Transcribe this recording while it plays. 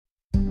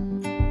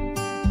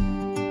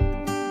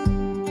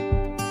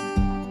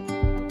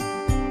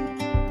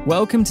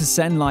Welcome to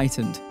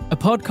Senlightened, a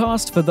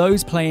podcast for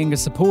those playing a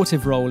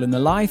supportive role in the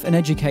life and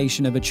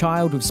education of a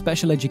child with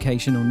special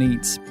educational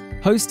needs.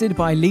 Hosted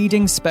by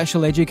leading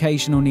special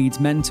educational needs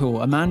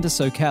mentor Amanda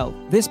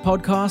Sokel, this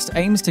podcast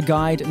aims to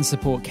guide and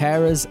support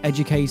carers,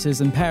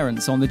 educators and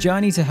parents on the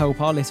journey to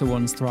help our little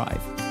ones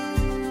thrive.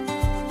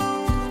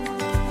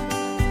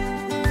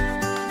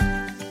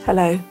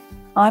 Hello,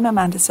 I'm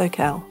Amanda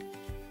Sokel,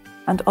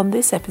 and on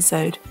this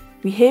episode,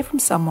 we hear from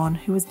someone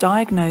who was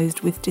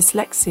diagnosed with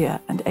dyslexia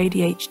and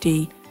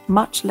ADHD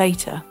much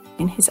later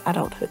in his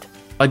adulthood.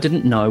 I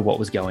didn't know what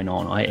was going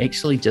on. I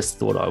actually just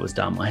thought I was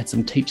dumb. I had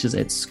some teachers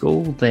at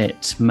school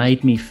that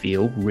made me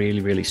feel really,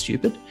 really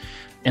stupid,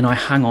 and I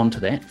hung on to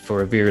that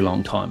for a very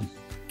long time.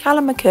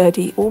 Callum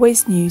McCurdy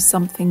always knew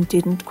something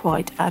didn't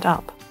quite add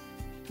up.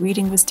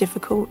 Reading was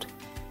difficult,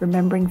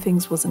 remembering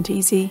things wasn't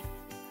easy,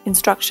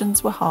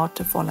 instructions were hard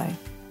to follow.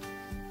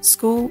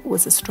 School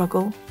was a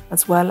struggle,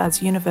 as well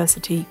as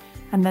university,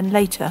 and then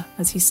later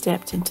as he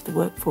stepped into the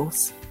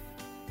workforce.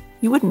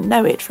 You wouldn't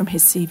know it from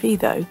his CV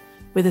though,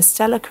 with a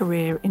stellar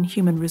career in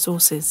human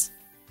resources.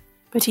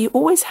 But he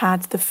always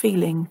had the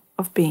feeling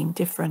of being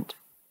different.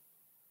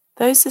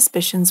 Those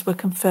suspicions were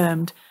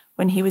confirmed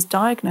when he was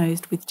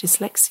diagnosed with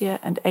dyslexia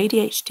and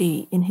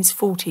ADHD in his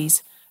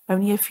 40s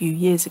only a few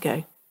years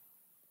ago.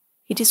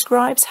 He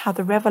describes how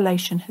the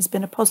revelation has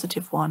been a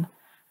positive one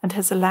and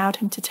has allowed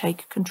him to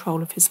take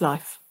control of his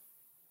life.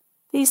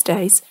 These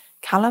days,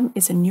 Callum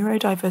is a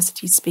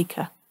neurodiversity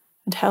speaker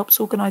and helps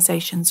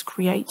organisations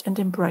create and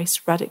embrace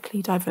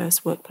radically diverse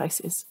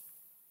workplaces.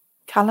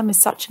 Callum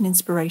is such an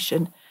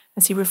inspiration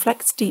as he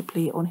reflects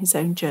deeply on his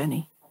own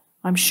journey.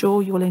 I'm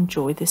sure you will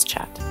enjoy this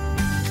chat.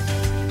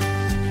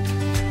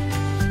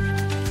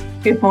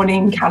 Good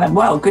morning, Callum.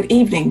 Well, good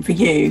evening for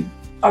you.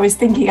 I was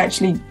thinking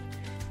actually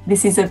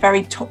this is a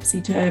very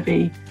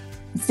topsy-turvy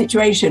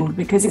situation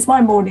because it's my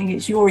morning,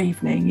 it's your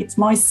evening, it's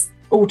my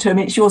autumn,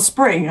 it's your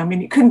spring. I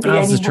mean, it couldn't be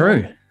any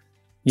more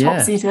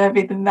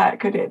topsy-turvy than that,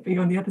 could it be,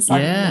 on the other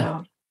side of the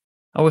world?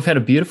 Oh, we've had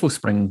a beautiful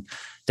spring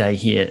day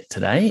here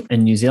today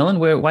in New Zealand.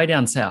 We're way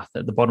down south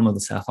at the bottom of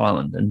the South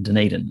Island in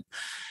Dunedin,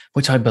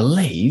 which I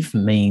believe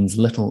means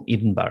Little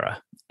Edinburgh.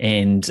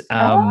 And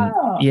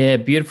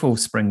beautiful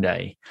spring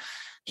day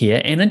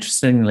here. And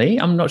interestingly,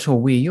 I'm not sure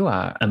where you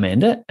are,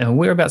 Amanda.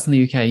 Whereabouts in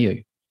the UK are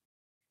you?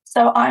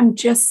 So I'm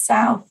just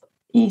southeast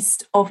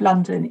of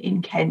London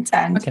in Kent,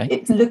 and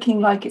It's looking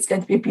like it's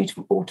going to be a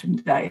beautiful autumn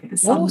day. The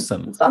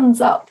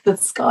sun's up, the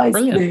sky's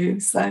blue,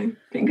 so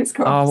fingers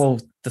crossed. Oh, well,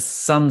 the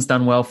sun's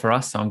done well for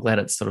us, so I'm glad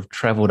it's sort of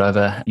travelled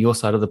over your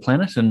side of the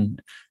planet and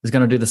is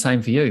going to do the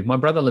same for you. My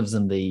brother lives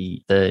in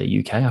the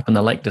UK, up in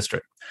the Lake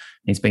District.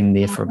 He's been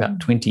there for about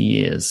 20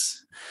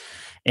 years,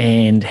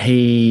 and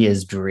he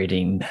is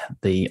dreading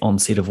the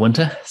onset of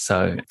winter,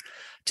 so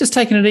just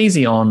taking it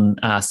easy on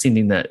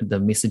sending the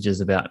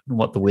messages about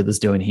what the weather's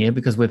doing here,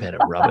 because we've had a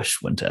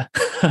rubbish winter.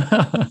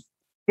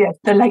 Yes,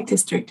 the Lake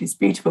District is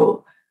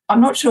beautiful. I'm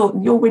not sure,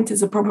 your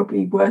winters are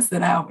probably worse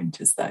than our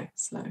winters though.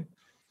 So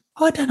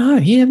I don't know.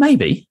 Yeah,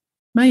 maybe.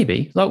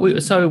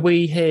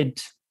 We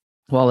had,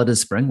 while it is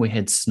spring, we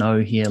had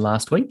snow here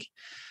last week.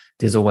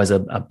 There's always a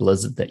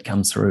blizzard that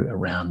comes through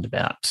around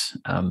about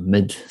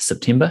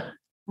mid-September.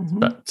 Mm-hmm.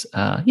 But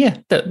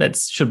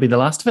that should be the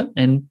last of it,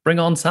 and bring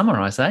on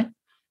summer, I say.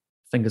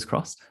 Fingers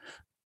crossed.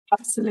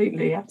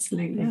 Absolutely.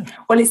 Yeah.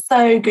 Well, it's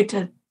so good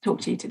to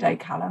talk to you today,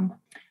 Callum.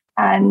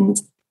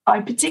 And I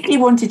particularly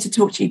wanted to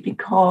talk to you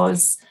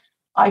because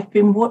I've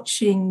been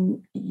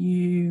watching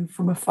you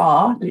from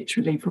afar,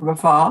 literally from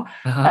afar.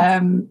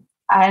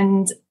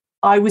 And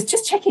I was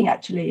just checking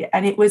actually,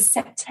 and it was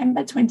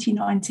September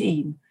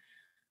 2019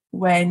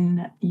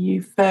 when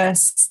you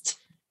first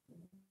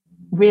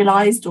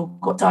realised or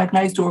got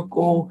diagnosed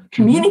or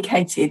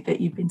communicated that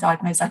you've been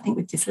diagnosed, I think,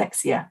 with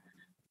dyslexia.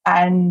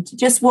 And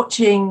just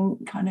watching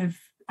kind of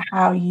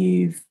how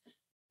you've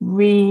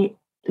relearnt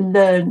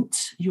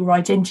your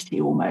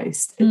identity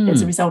almost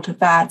as a result of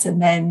that,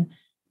 and then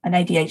an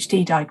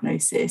ADHD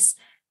diagnosis,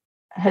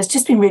 has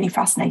just been really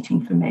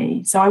fascinating for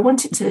me. So I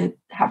wanted to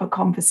have a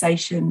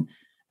conversation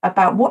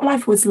about what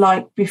life was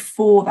like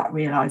before that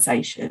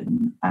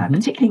realisation,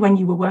 particularly when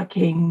you were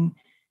working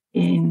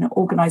in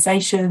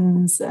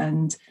organisations,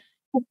 and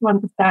to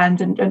understand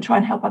and try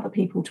and help other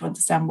people to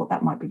understand what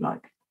that might be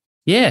like.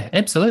 Yeah,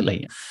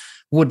 absolutely.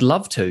 Would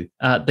love to.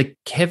 The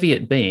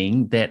caveat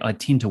being that I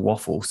tend to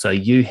waffle, so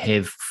you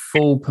have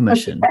full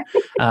permission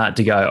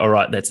to go, all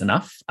right, that's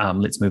enough.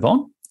 Let's move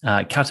on.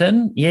 Cut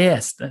in,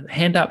 yes,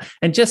 hand up,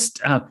 and just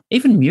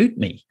even mute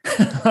me.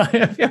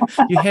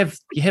 You have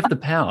the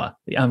power,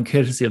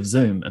 courtesy of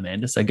Zoom,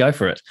 Amanda, so go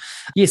for it.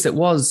 Yes, it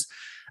was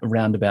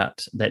around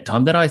about that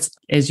time that I,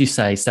 as you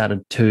say,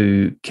 started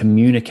to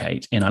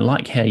communicate, and I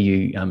like how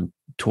you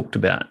talked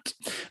about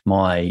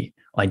my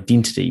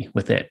identity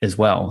with that as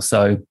well.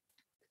 So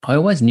I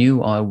always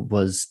knew I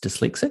was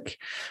dyslexic,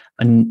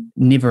 and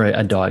never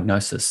a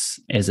diagnosis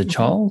as a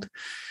child,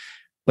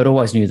 but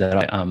always knew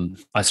that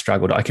I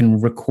struggled. I can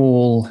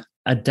recall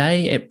a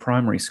day at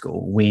primary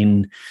school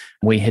when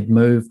we had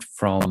moved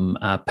from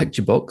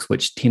picture books,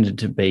 which tended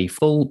to be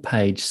full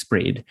page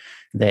spread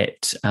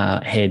that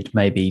had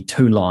maybe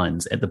 2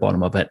 lines at the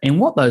bottom of it. And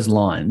what those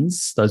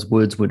lines, those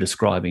words were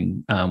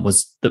describing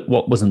was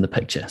what was in the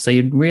picture. So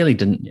you really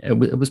didn't,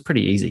 it was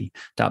pretty easy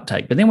to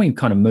uptake. But then we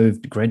kind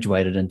of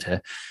graduated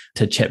into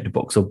chapter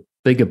books or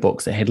bigger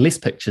books that had less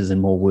pictures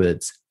and more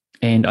words.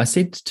 And I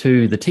said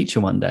to the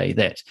teacher one day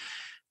that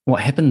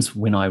what happens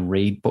when I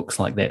read books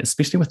like that,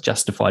 especially with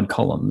justified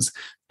columns,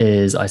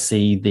 is I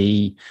see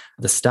the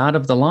start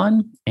of the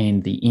line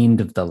and the end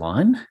of the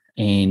line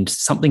and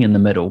something in the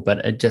middle,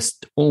 but it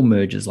just all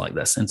merges like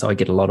this. And so I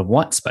get a lot of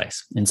white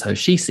space. And so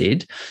she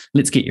said,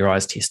 let's get your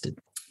eyes tested,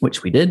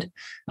 which we did.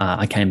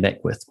 I came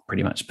back with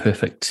pretty much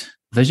perfect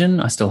vision.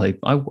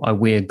 I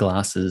wear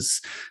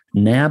glasses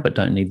now, but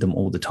don't need them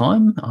all the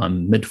time.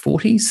 I'm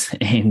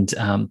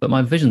mid-40s, but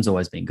my vision's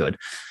always been good.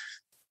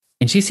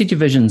 And she said, your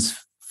vision's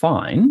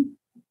fine.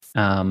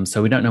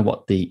 So we don't know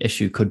what the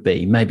issue could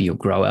be. Maybe you'll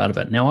grow out of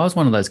it. Now, I was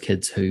one of those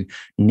kids who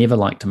never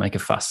liked to make a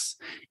fuss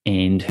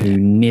and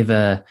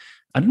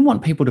I didn't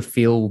want people to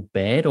feel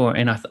bad.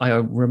 I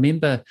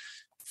remember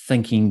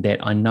thinking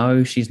that I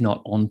know she's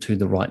not onto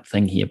the right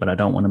thing here, but I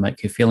don't want to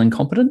make her feel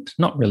incompetent.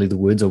 Not really the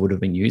words I would have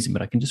been using,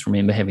 but I can just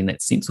remember having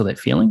that sense or that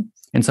feeling.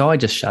 And so I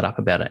just shut up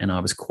about it and I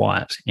was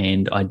quiet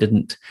and I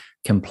didn't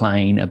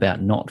complain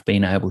about not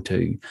being able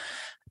to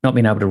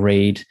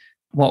read.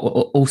 What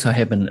also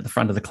happened at the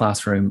front of the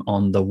classroom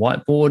on the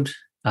whiteboard,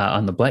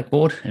 on the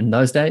blackboard in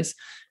those days,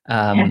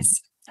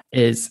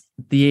 is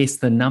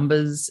the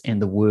numbers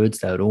and the words,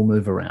 they would all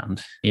move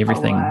around,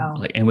 everything,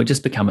 and would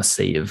just become a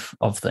sea of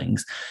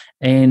things.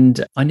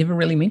 And I never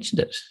really mentioned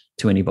it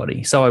to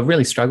anybody. So I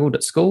really struggled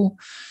at school,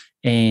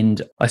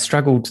 and I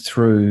struggled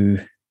through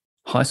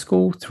high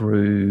school,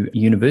 through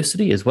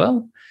university as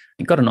well.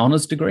 I got an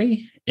honours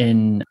degree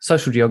in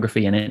social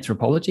geography and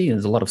anthropology.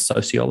 There's a lot of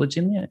sociology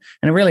in there.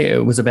 And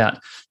it was about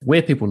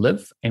where people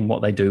live and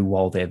what they do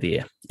while they're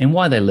there and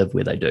why they live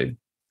where they do,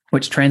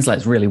 which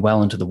translates really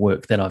well into the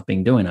work that I've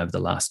been doing over the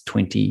last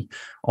 20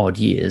 odd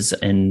years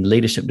in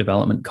leadership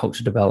development,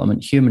 culture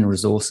development, human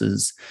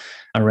resources,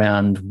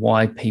 around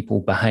why people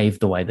behave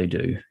the way they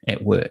do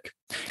at work.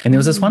 And there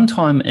was this one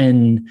time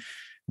in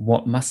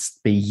what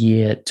must be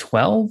year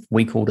 12,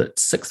 we called it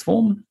sixth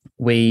form.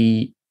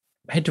 We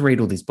had to read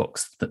all these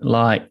books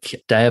like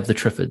Day of the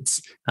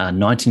Triffids,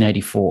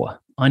 1984.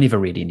 I never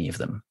read any of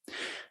them.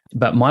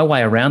 But my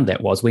way around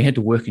that was we had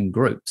to work in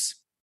groups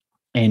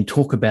and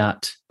talk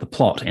about the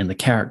plot and the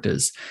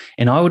characters.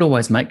 And I would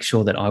always make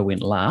sure that I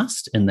went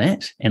last in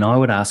that. And I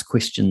would ask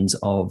questions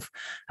of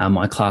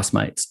my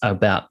classmates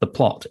about the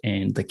plot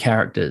and the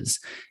characters.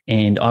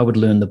 And I would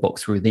learn the book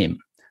through them.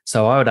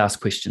 So I would ask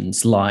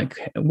questions like,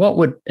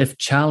 if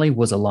Charlie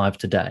was alive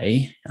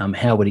today,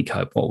 how would he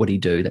cope? What would he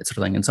do? That sort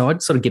of thing. And so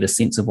I'd sort of get a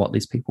sense of what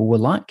these people were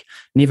like.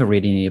 Never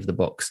read any of the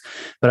books.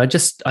 But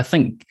I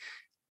think,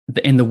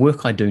 and the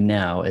work I do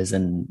now is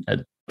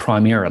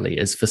primarily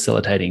is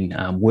facilitating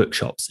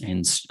workshops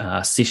and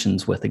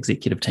sessions with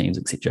executive teams,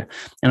 etc.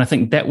 And I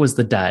think that was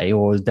the day,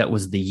 or that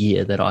was the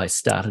year that I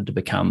started to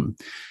become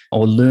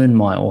or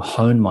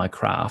hone my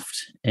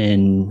craft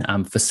in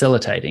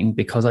facilitating,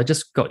 because I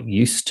just got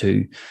used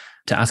to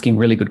asking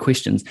really good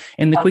questions,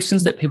 and the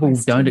questions that people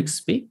don't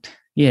expect.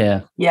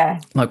 Yeah.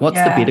 Like, what's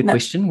the better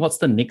question? What's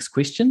the next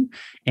question?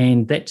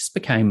 And that just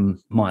became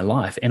my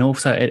life. And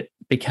also it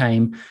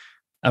became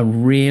a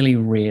really,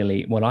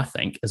 really, what I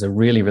think is a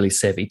really, really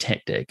savvy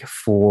tactic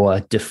for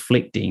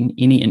deflecting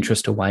any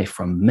interest away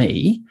from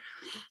me,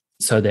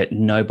 so that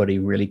nobody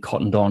really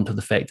cottoned on to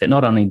the fact that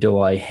not only do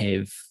I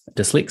have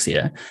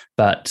dyslexia,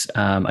 but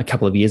a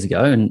couple of years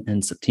ago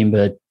in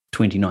September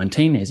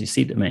 2019, as you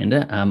said,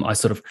 Amanda, I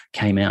sort of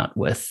came out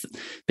with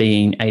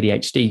being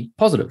ADHD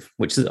positive,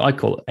 I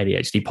call it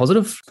ADHD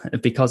positive,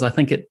 because I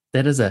think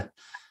there is a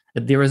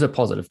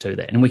positive to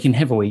that. And we can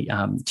have a wee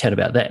chat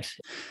about that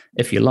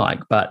if you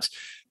like. But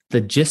the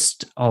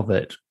gist of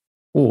it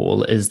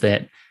all is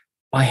that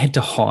I had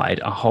to hide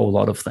a whole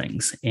lot of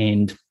things,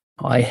 and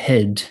I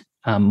hid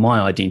my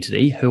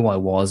identity, who I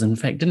was. In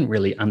fact, didn't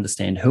really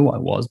understand who I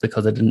was,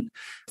 because I didn't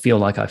feel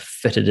like I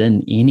fitted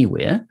in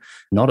anywhere,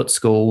 not at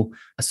school,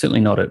 certainly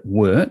not at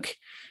work.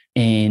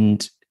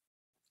 And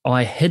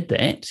I hid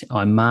that,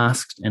 I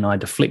masked and I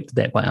deflected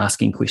that by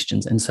asking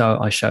questions. And so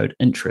I showed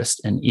interest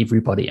in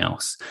everybody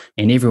else.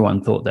 And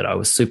everyone thought that I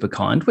was super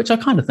kind, which I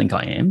kind of think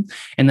I am.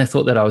 And they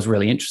thought that I was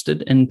really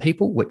interested in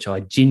people, which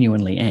I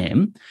genuinely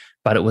am.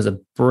 But it was a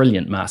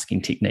brilliant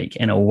masking technique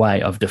and a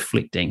way of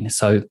deflecting.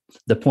 So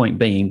the point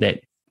being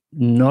that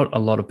not a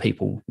lot of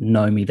people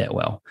know me that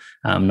well.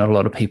 Not a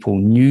lot of people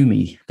knew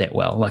me that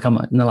well. Like in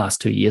the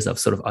last 2 years, I've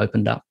sort of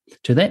opened up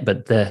to that.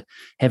 But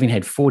having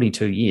had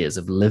 42 years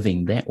of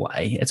living that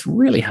way, it's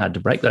really hard to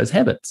break those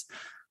habits.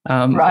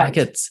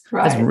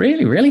 It's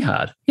really, really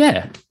hard.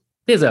 Yeah.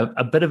 There's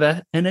a bit of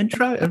an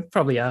intro, and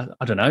probably, I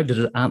don't know, did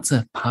it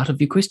answer part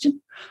of your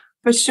question?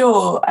 For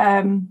sure.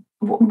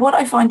 What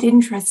I find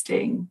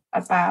interesting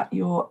about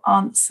your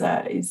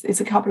answer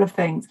is a couple of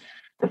things.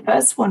 The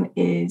first one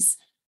is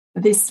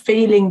this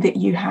feeling that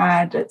you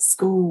had at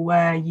school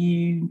where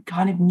you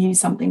kind of knew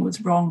something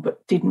was wrong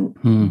but didn't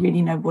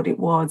really know what it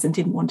was and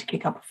didn't want to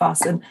kick up a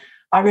fuss. And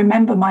I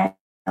remember my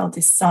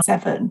eldest son,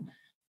 7,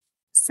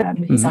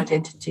 his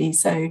identity.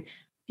 So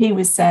he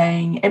was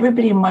saying,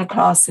 everybody in my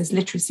class says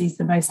literacy is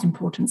the most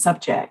important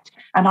subject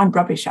and I'm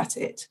rubbish at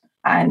it.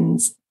 And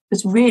it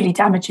was really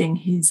damaging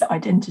his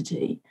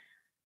identity.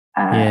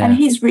 And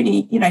he's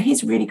really,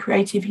 he's really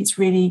creative. He's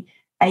really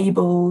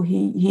able.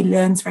 He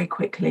learns very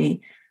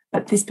quickly.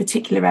 But this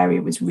particular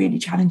area was really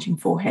challenging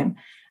for him.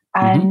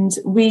 And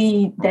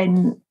we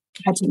then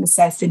had him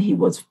assessed, and he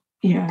was,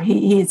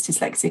 he is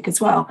dyslexic as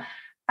well.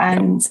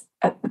 And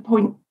at the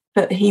point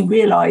that he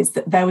realised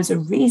that there was a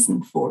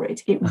reason for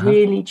it, it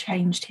really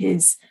changed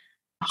his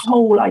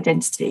whole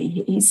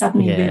identity. He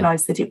suddenly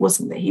realised that it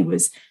wasn't that he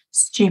was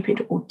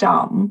stupid or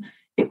dumb.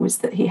 It was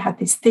that he had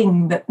this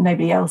thing that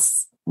nobody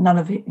else, none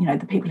of it,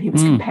 the people he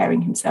was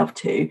comparing himself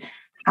to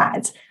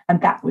had,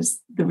 and that was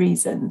the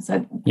reason.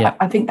 So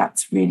I think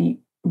that's really,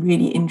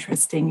 really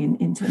interesting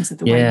in terms of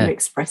the way you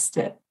expressed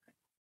it.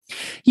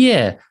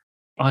 Yeah,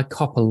 I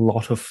cop a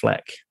lot of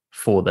flack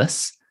for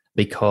this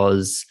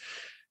because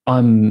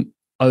I'm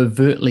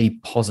overtly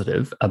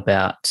positive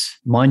about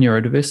my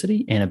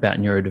neurodiversity and about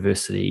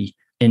neurodiversity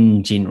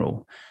in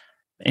general.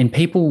 And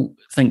people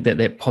think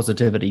that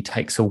positivity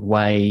takes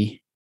away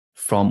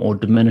from or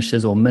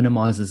diminishes or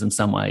minimizes in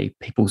some way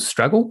people's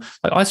struggle.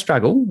 Like I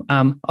struggle,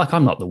 I'm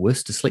not the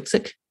worst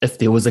dyslexic. If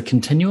there was a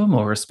continuum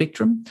or a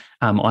spectrum,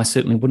 I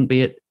certainly wouldn't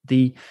be at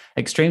the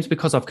extremes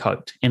because I've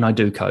coped, and I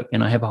do cope,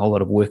 and I have a whole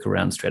lot of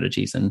workaround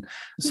strategies. And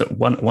so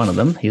one of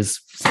them is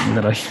something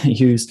that I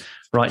use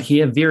right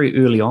here very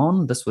early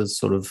on. This was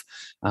sort of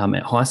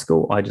at high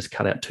school. I just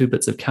cut out 2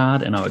 bits of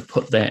card and I would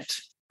put that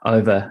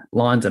over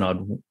lines and I'd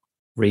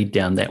read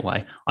down that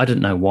way. I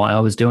didn't know why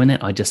I was doing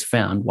that. I just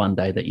found one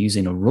day that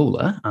using a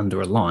ruler under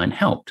a line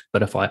helped.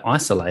 But if I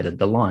isolated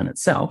the line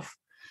itself,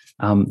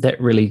 that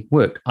really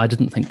worked. I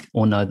didn't think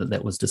or know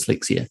that was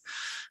dyslexia.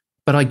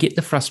 But I get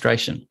the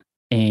frustration,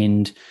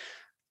 and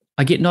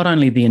I get not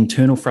only the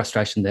internal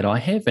frustration that I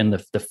have and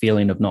the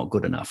feeling of not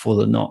good enough or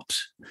the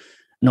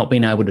not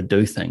being able to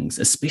do things,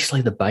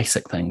 especially the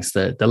basic things,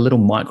 the little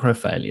micro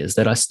failures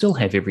that I still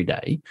have every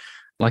day.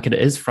 Like, it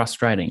is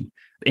frustrating.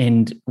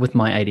 And with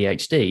my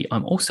ADHD,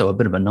 I'm also a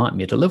bit of a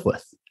nightmare to live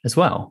with as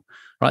well,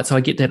 right? So I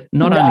get that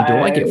not only do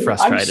I get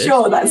frustrated. I'm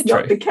sure that's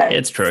not the case.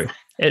 It's true.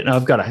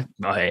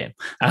 I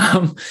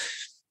am.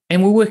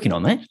 And we're working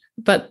on that.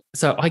 But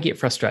so I get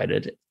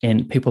frustrated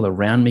and people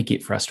around me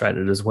get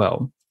frustrated as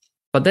well.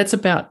 But that's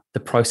about the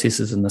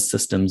processes and the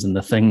systems and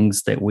the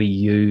things that we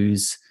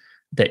use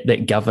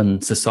that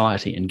govern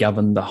society and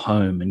govern the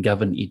home and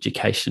govern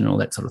education and all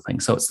that sort of thing.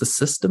 So it's the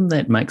system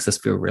that makes us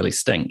feel really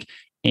stink.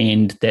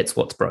 And that's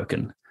what's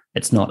broken.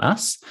 It's not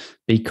us,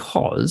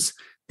 because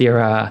there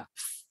are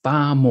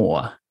far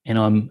more, and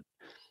I'm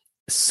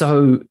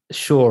so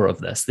sure of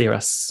this, there are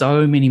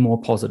so many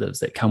more positives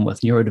that come with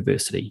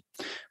neurodiversity,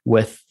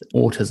 with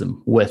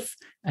autism, with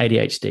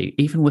ADHD,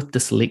 even with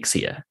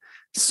dyslexia.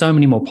 So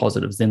many more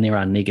positives than there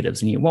are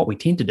negatives. And yet what we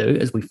tend to do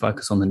is we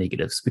focus on the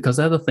negatives, because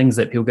they're the things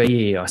that people go,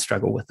 I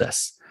struggle with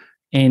this.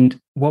 And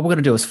what we're going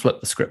to do is flip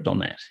the script on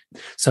that.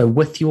 So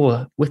with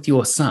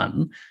your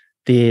son,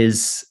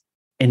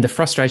 and the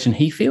frustration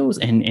he feels,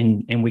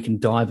 and we can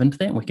dive into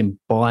that, and we can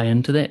buy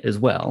into that as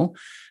well.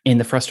 And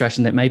the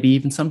frustration that maybe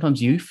even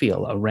sometimes you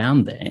feel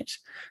around that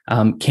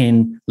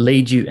can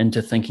lead you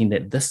into thinking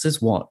that this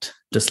is what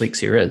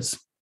dyslexia is.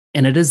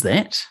 And it is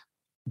that,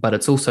 but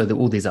it's also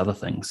all these other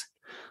things.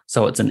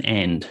 So it's an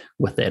and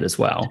with that as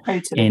well.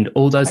 Totally. And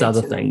all those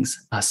other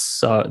things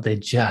they're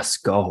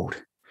just gold.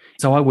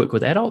 So I work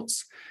with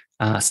adults,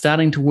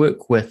 starting to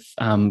work with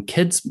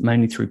kids,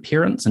 mainly through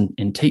parents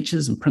and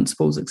teachers and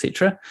principals,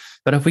 etc.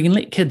 But if we can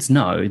let kids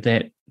know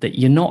that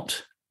you're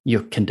not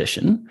your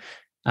condition,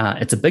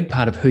 it's a big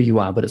part of who you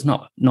are, but it's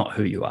not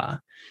who you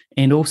are.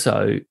 And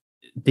also,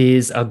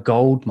 there's a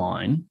gold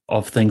mine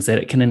of things that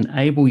it can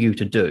enable you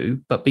to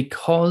do, but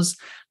because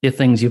they're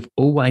things you've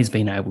always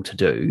been able to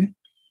do,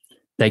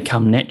 they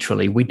come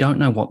naturally. We don't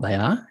know what they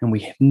are, and we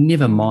have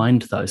never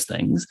mined those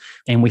things,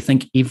 and we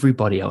think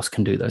everybody else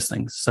can do those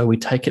things. So we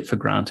take it for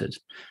granted.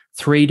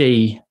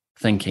 3D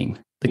thinking,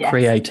 the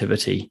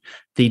creativity,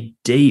 the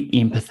deep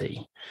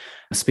empathy,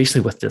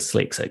 especially with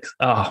dyslexics.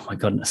 Oh my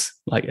goodness.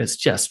 Like, it's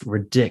just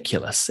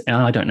ridiculous. And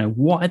I don't know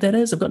why that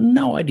is. I've got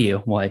no idea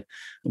why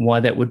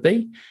that would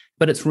be,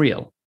 but it's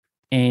real.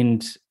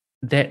 And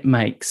that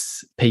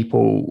makes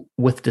people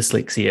with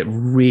dyslexia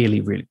really,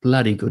 really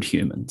bloody good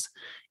humans.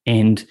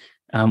 And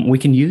we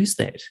can use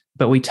that,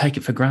 but we take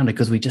it for granted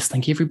because we just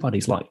think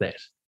everybody's like that.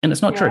 And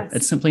it's not true.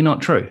 It's simply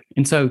not true.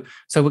 And so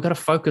we've got to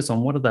focus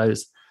on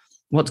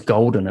what's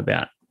golden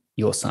about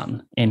your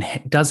son, and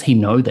does he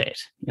know that,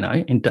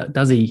 and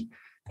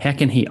how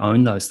can he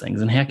own those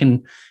things, and how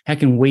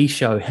can we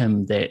show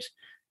him that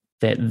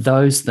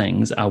those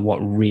things are what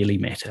really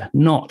matter,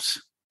 not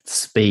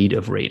speed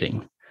of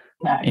reading.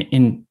 No.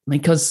 And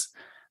because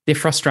they're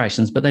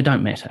frustrations, but they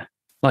don't matter.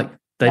 Like,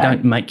 they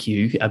don't make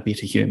you a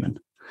better human.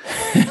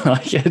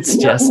 Like it's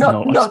just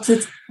not.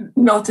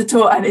 Not at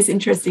all. And it's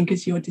interesting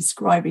because you're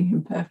describing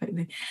him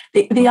perfectly.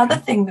 The other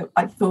thing that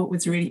I thought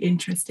was really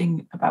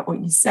interesting about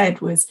what you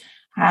said was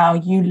how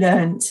you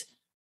learnt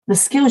the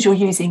skills you're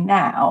using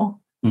now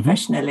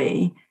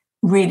professionally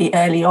really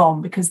early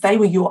on, because they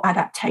were your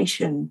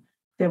adaptation.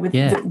 They were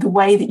the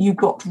way that you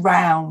got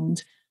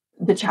round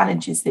the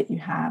challenges that you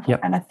have.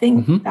 Yep. And I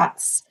think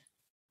that's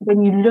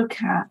when you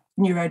look at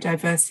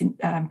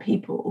neurodiverse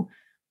people,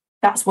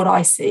 that's what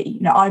I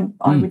see. I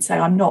would say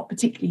I'm not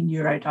particularly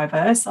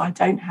neurodiverse. I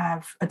don't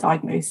have a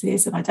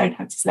diagnosis and I don't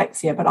have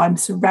dyslexia, but I'm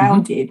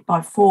surrounded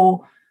by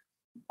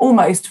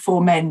almost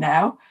four men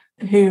now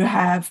who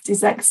have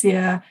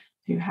dyslexia,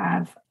 who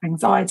have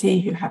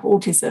anxiety, who have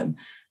autism.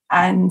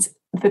 And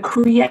the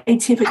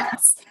creativity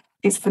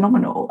is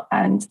phenomenal.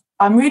 And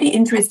I'm really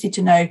interested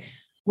to know,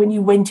 when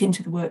you went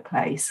into the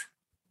workplace,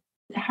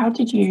 how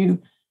did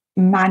you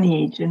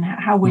manage and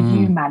how were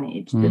you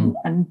managed?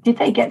 And did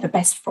they get the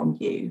best from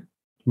you?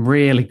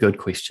 Really good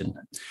question.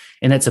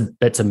 And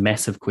that's a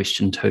massive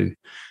question too.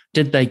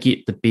 Did they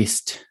get the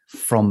best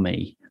from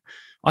me?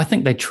 I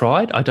think they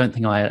tried. I don't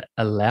think I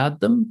allowed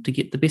them to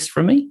get the best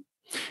from me.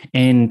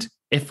 And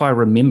if I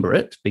remember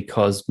it,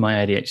 because my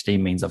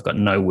ADHD means I've got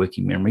no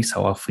working memory,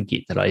 so I'll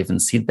forget that I even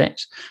said that.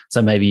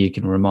 So maybe you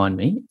can remind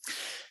me.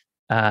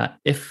 I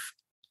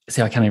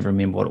can't even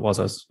remember what it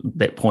was.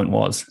 That point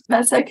was.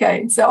 That's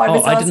okay. So I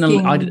was asking.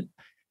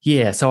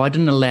 So I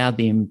didn't allow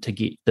them to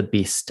get the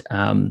best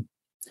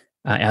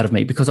out of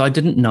me because I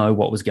didn't know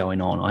what was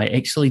going on. I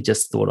actually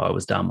just thought I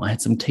was dumb. I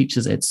had some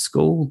teachers at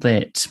school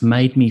that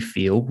made me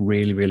feel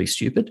really, really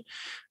stupid.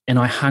 And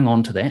I hung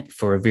on to that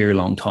for a very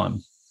long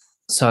time.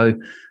 So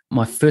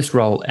my first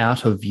role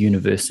out of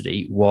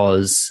university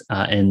was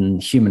in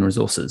human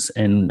resources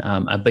in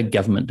a big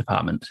government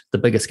department, the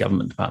biggest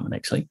government department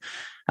actually,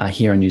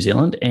 here in New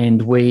Zealand.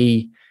 And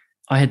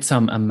I had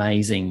some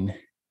amazing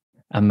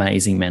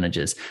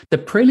managers. The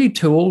prelude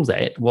to all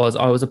that was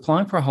I was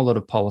applying for a whole lot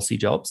of policy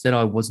jobs that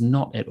I was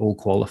not at all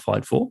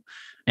qualified for.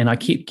 And I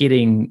kept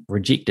getting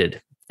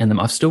rejected. And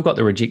I've still got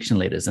the rejection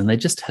letters, and they're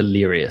just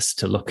hilarious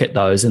to look at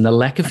those and the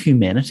lack of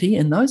humanity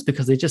in those,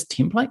 because they're just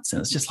templates. And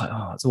it's just like,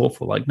 oh, it's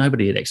awful. Like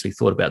nobody had actually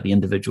thought about the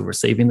individual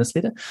receiving this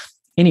letter.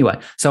 Anyway,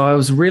 so I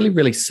was really,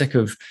 really sick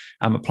of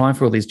applying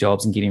for all these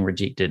jobs and getting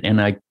rejected.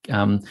 And I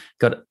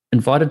got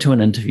invited to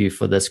an interview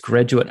for this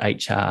graduate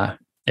HR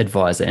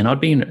advisor, and I'd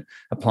been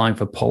applying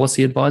for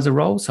policy advisor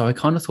roles. So I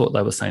kind of thought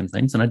they were the same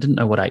things, and I didn't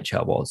know what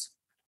HR was.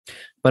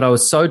 But I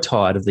was so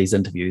tired of these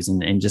interviews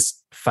and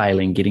just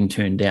failing, getting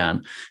turned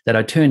down, that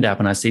I turned up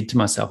and I said to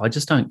myself, I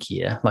just don't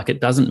care. Like,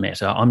 it doesn't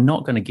matter. I'm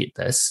not going to get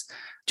this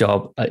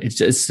job. It's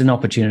just an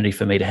opportunity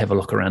for me to have a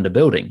look around a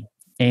building.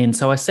 And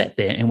so I sat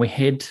there and we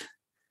had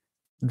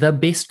the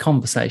best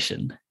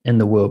conversation in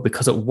the world,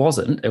 because it was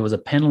a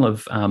panel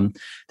of,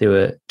 there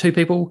were two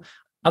people,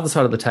 other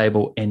side of the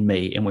table, and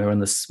me. And we were in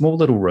this small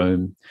little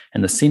room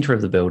in the center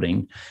of the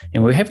building.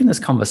 And we were having this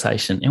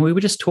conversation and we were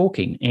just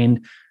talking.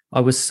 And I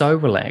was so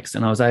relaxed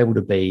and I was able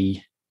to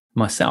be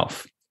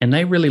myself. And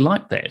they really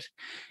liked that.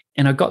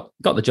 And I got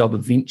the job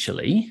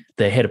eventually.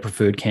 They had a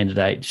preferred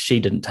candidate. She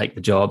didn't take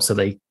the job, so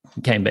they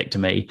came back to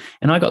me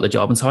and I got the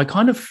job. And so I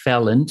kind of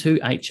fell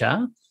into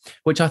HR,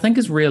 which I think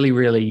is really,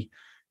 really,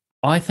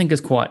 I think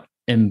is quite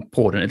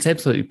important. It's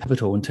absolutely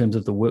pivotal in terms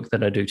of the work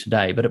that I do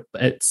today, but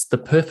it's the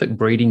perfect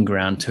breeding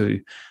ground to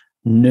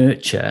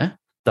nurture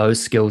those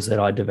skills that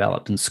I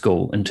developed in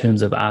school in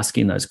terms of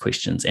asking those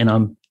questions. And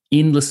I'm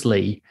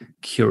endlessly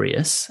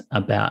curious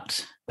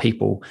about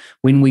people.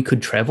 When we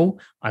could travel,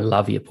 I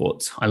love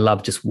airports. I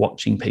love just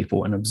watching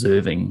people and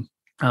observing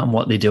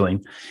what they're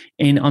doing.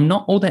 And I'm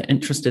not all that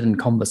interested in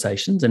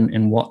conversations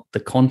and what the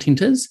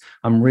content is.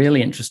 I'm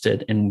really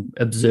interested in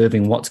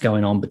observing what's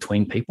going on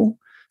between people.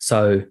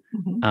 So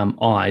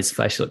eyes,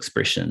 facial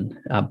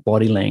expression,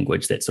 body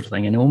language, that sort of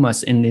thing. And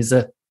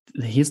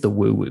here's the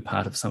woo-woo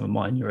part of some of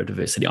my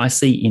neurodiversity. I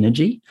see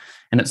energy,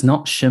 and it's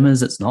not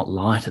shimmers, it's not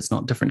light, it's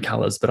not different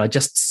colors, but I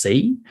just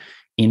see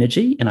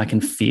energy and I can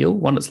feel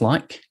what it's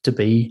like to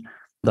be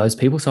those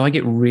people. So I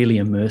get really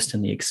immersed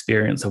in the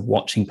experience of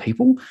watching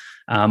people,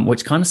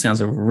 which kind of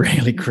sounds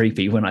really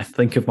creepy when I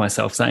think of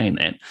myself saying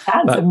that.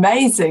 That's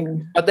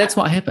amazing. But that's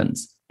what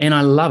happens, and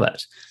I love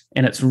it.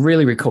 And it's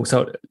really, really cool.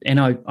 So, and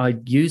I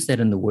use that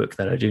in the work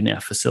that I do now,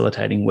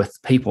 facilitating with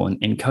people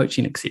and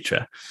coaching,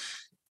 etc.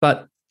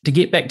 But to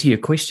get back to your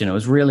question, it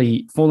was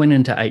really falling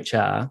into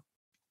HR,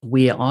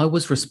 where I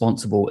was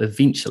responsible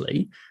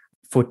eventually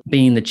for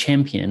being the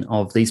champion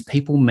of these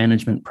people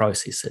management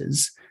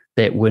processes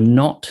that were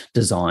not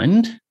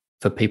designed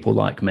for people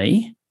like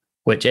me,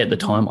 which at the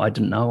time I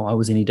didn't know I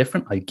was any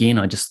different. Again,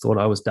 I just thought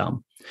I was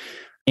dumb.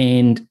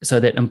 And so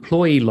that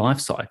employee life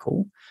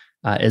cycle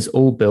is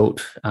all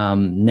built.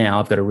 Now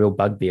I've got a real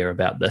bugbear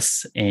about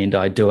this, and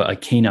I do a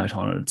keynote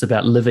on it. It's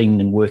about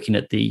living and working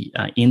at the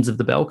ends of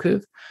the bell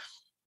curve.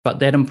 But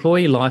that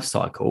employee life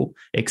cycle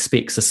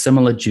expects a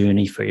similar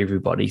journey for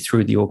everybody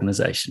through the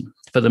organization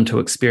for them to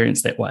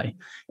experience that way.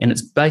 And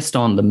it's based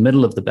on the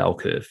middle of the bell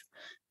curve,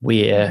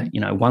 where,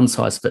 one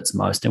size fits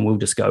most, and we'll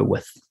just go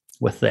with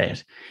with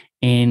that.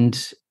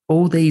 And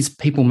all these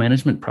people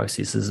management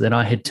processes that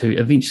I had to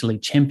eventually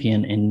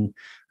champion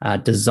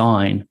and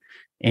design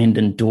and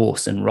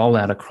endorse and roll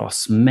out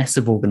across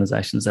massive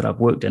organizations that I've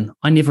worked in,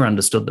 I never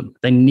understood them.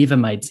 They never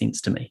made sense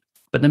to me,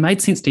 but they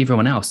made sense to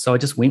everyone else. So I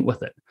just went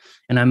with it.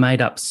 And I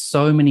made up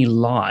so many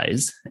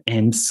lies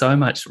and so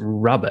much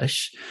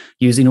rubbish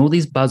using all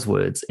these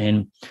buzzwords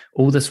and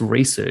all this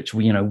research,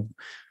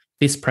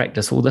 best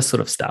practice, all this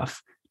sort of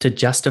stuff to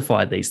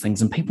justify these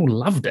things. And people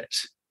loved it.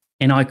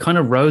 And I kind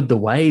of rode the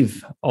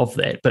wave of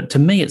that. But to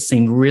me, it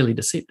seemed really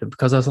deceptive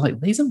because I was like,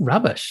 these are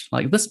rubbish.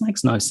 Like, this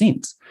makes no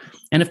sense.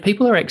 And if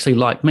people are actually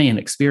like me and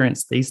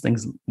experience these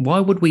things, why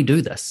would we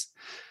do this?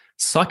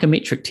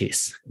 Psychometric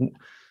tests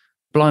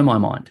blow my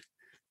mind.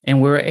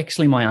 And were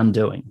actually my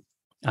undoing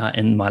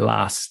in my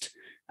last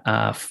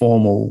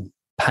formal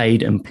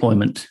paid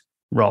employment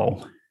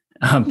role,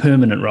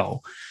 permanent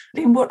role.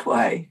 In what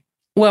way?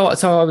 Well,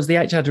 so I was the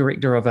HR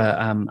director of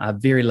a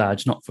very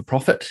large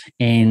not-for-profit,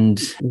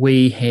 and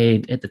we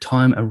had at the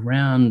time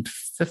around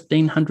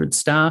 1,500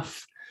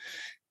 staff,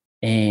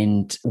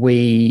 and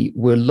we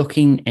were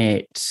looking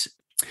at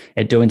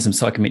doing some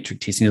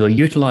psychometric testing, or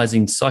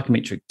utilising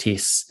psychometric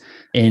tests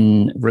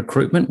in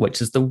recruitment,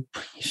 which is you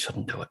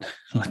shouldn't do it.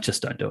 Like,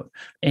 just don't do it.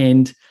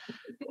 And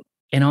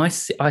I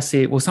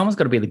said, well, someone's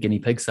got to be the guinea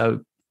pig, so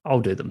I'll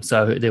do them.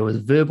 So there was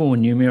verbal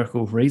and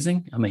numerical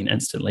reasoning. I mean,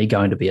 instantly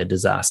going to be a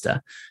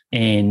disaster.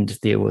 And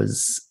there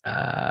was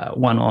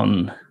one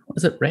on,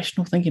 was it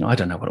rational thinking? I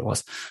don't know what it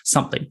was,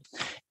 something.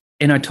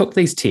 And I took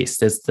these tests.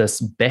 There's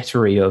this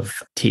battery of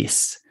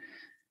tests.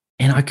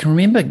 And I can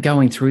remember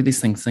going through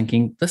these things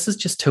thinking, this is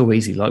just too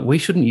easy. Like, we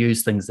shouldn't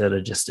use things that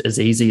are just as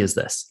easy as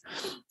this.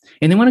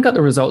 And then when I got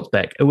the results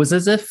back, it was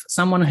as if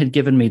someone had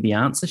given me the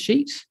answer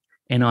sheet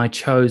and I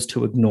chose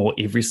to ignore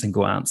every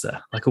single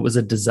answer. Like, it was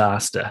a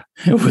disaster.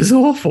 It was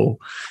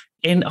awful.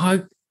 And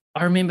I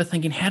remember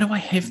thinking, how do I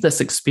have this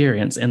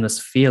experience and this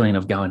feeling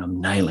of going, I'm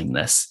nailing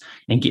this,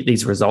 and get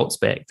these results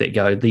back that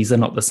go, these are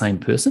not the same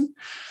person?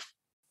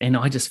 And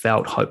I just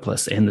felt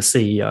hopeless. And the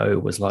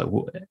CEO was like,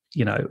 well,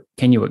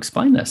 can you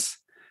explain this?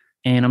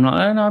 And I'm like,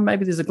 I don't know,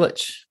 maybe there's a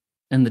glitch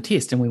in the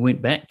test. And we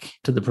went back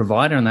to the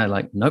provider and they're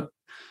like, nope,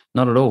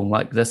 not at all.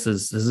 Like,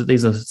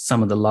 these are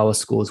some of the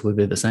lowest scores we've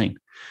ever seen.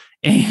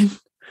 And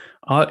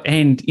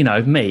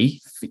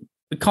me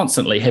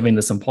constantly having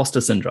this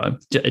imposter syndrome,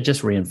 it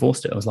just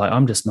reinforced it. I was like,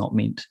 I'm just not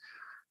meant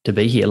to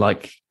be here.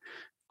 Like,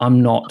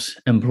 I'm not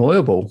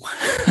employable.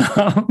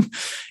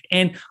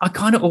 And I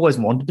kind of always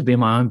wanted to be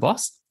my own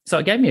boss. So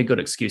it gave me a good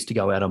excuse to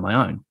go out on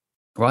my own,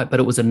 right?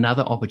 But it was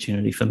another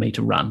opportunity for me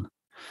to run.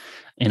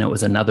 And it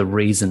was another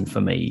reason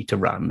for me to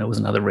run. There was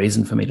another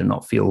reason for me to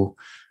not feel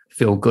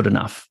good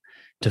enough,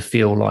 to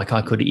feel like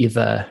I could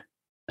ever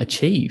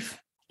achieve,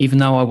 even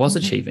though I was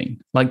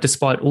achieving. Like,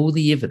 despite all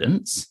the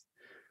evidence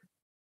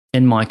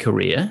in my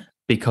career,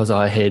 because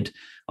I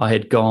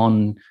had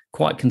gone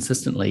quite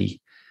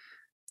consistently,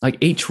 like,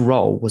 each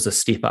role was a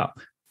step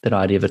up that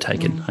I'd ever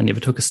taken. I never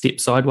took a step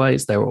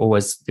sideways. There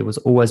was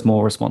always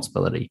more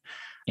responsibility.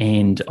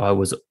 And I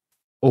was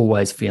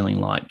always feeling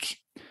like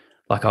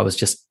I was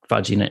just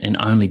fudging it and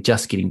only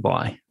just getting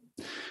by.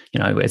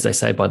 As they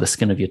say, by the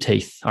skin of your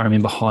teeth. I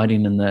remember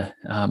hiding in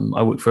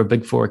I worked for a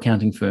Big Four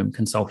accounting firm,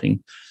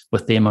 consulting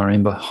with them. I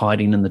remember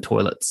hiding in the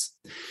toilets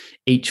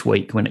each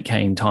week when it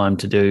came time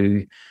to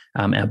do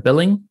our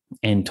billing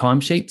and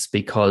timesheets,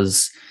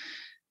 because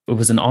it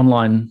was an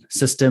online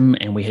system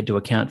and we had to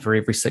account for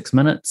every 6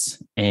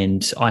 minutes.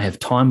 And I have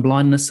time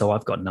blindness, so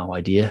I've got no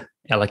idea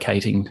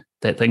allocating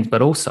that thing.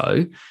 But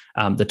also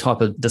the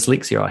type of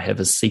dyslexia I have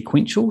is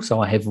sequential.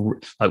 So I have,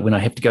 like, when I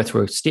have to go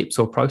through steps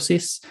or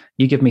process,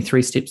 you give me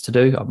 3 steps to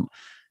do.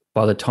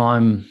 By the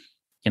time,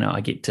 I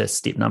get to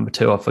step number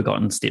 2, I've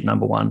forgotten step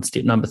number 1,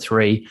 step number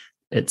 3.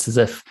 It's as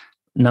if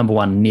number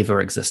 1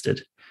 never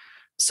existed.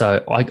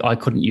 So I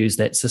couldn't use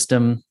that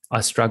system.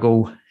 I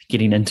struggle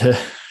getting into,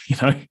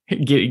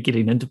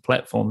 getting into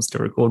platforms to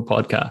record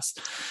podcasts.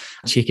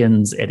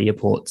 Check-ins at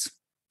airports,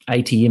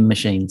 ATM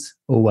machines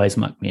always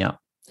muck me up.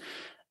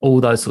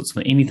 All those sorts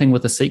of, anything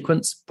with a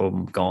sequence,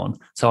 boom, gone.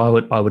 So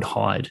I would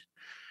hide.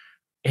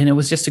 And it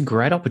was just a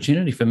great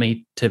opportunity for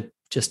me to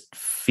just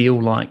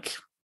feel like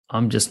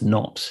I'm just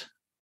not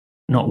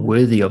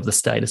worthy of the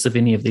status of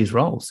any of these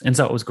roles. And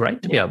so it was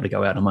great to be able to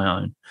go out on my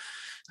own.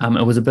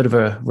 It was a bit of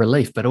a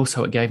relief, but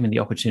also it gave me the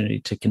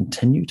opportunity to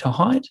continue to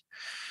hide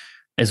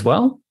as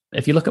well.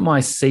 If you look at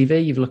my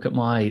CV, you look at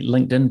my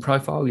LinkedIn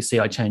profile, you see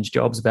I change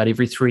jobs about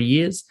every 3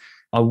 years.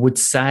 I would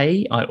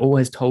say, I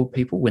always told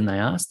people when they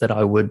asked that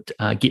I would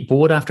get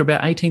bored after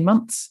about 18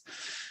 months,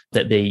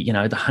 that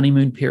the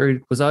honeymoon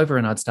period was over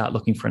and I'd start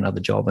looking for another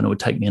job and it would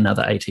take me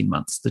another 18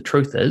 months. The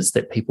truth is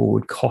that people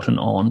would cotton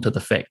on to the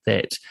fact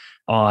that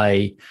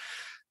I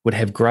would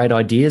have great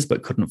ideas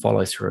but couldn't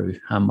follow through.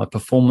 My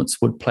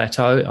performance would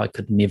plateau. I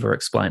could never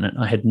explain it.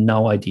 I had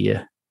no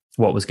idea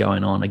what was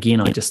going on. Again,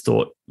 I just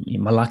thought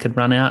my luck had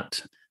run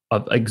out.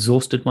 I've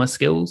exhausted my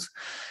skills.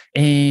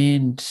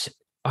 And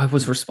I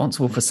was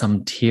responsible for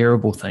some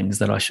terrible things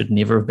that I should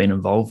never have been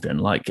involved in,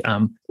 like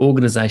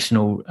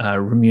organizational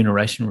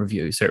remuneration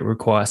reviews. So it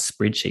requires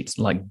spreadsheets,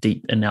 like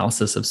deep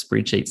analysis of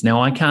spreadsheets.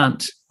 Now I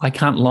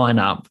can't line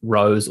up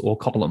rows or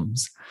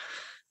columns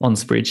on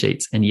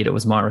spreadsheets, and yet it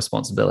was my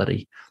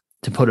responsibility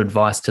to put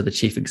advice to the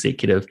chief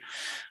executive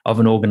of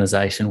an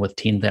organization with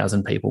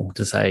 10,000 people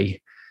to say,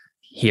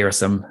 here are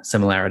some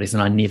similarities.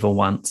 And I never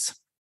once,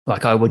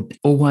 like I would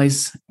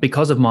always,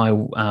 because of my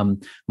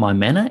my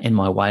manner and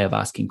my way of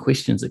asking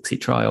questions,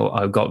 etc.,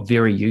 I got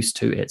very used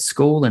to at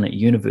school and at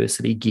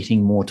university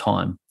getting more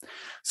time.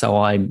 So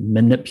I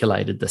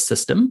manipulated the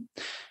system.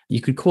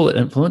 You could call it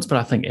influence, but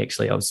I think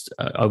actually I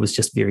was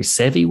just very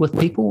savvy with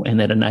people, and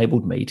that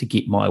enabled me to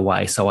get my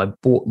way. So I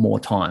bought more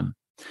time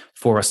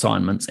for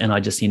assignments, and I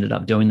just ended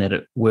up doing that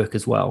at work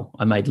as well.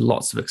 I made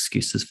lots of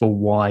excuses for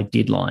why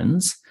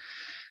deadlines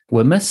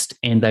were missed,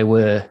 and they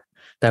were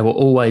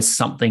always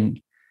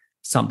something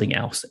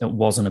else. It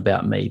wasn't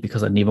about me,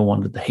 because I never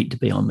wanted the heat to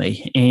be on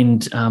me.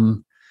 And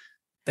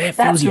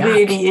that's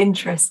really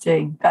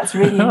interesting. That's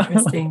really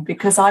interesting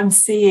because I'm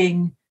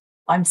seeing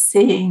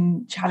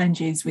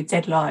challenges with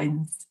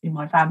deadlines in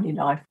my family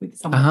life with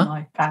some of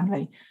my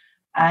family,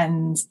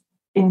 and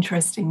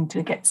interesting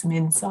to get some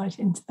insight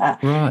into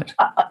that. Right.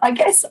 I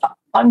guess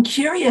I'm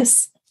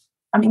curious.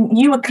 I mean,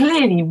 you were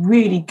clearly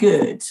really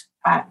good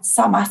at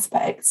some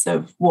aspects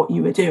of what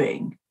you were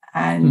doing.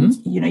 And,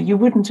 you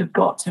wouldn't have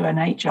got to an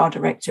HR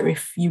director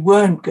if you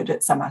weren't good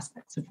at some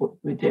aspects of what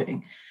you were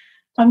doing.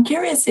 So I'm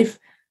curious if,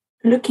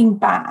 looking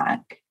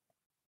back,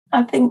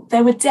 I think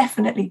there were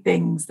definitely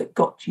things that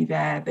got you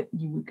there that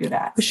you were good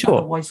at. For sure.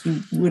 Otherwise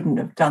you wouldn't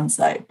have done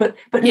so. But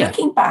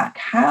looking back,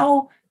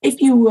 how,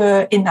 if you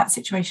were in that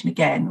situation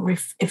again, or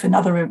if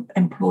another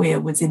employer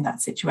was in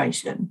that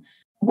situation,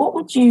 what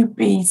would you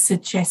be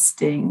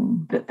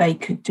suggesting that they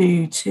could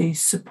do to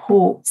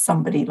support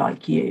somebody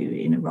like you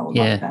in a role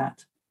like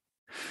that?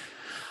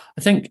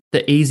 I think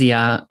the easy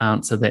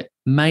answer that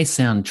may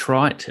sound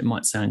trite, it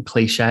might sound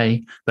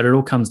cliche, but it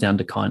all comes down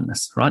to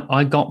kindness, right?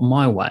 I got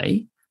my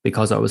way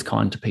because I was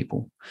kind to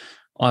people.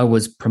 I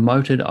was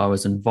promoted, I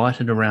was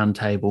invited around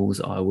tables,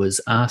 I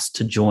was asked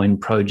to join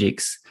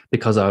projects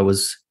because I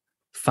was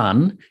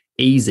fun,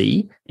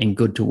 easy, and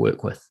good to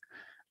work with.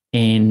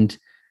 And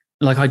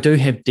like, I do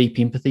have deep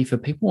empathy for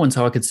people, and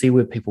so I could see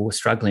where people were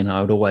struggling.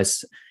 I would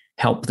always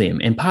help them.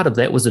 And part of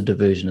that was a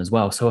diversion as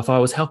well. So if I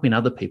was helping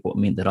other people, it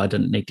meant that I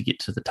didn't need to get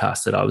to the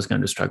task that I was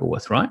going to struggle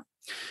with, right?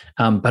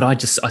 But I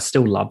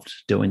still loved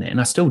doing that. And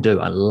I still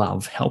do. I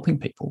love helping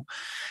people.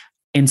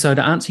 And so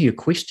to answer your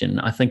question,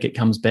 I think it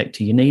comes back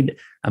to, you need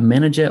a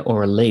manager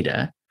or a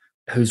leader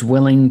who's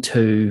willing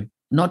to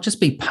not just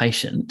be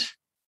patient,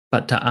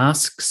 but to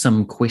ask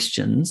some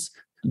questions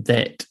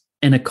that,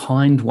 in a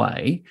kind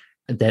way,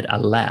 that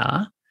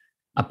allow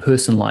a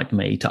person like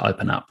me to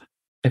open up.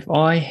 If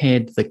I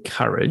had the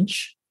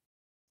courage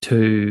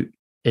to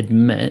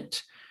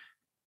admit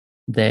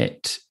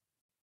that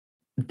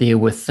there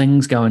were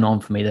things going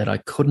on for me that I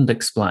couldn't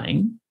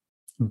explain,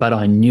 but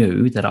I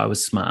knew that I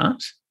was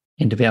smart,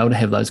 and to be able to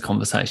have those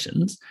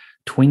conversations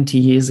 20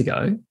 years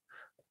ago,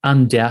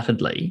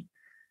 undoubtedly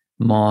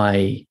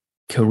my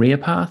career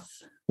path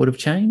would have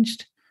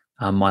changed.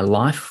 My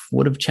life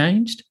would have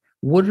changed.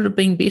 Would it have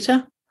been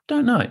better?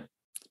 Don't know.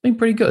 It's been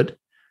pretty good,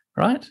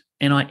 right?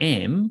 And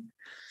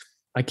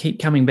I keep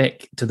coming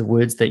back to the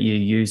words that you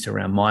used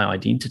around my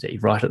identity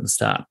right at the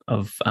start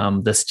of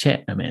this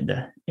chat,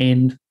 Amanda.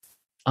 And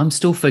I'm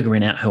still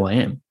figuring out who I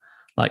am,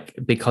 like,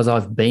 because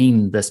I've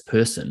been this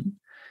person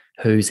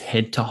who's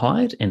had to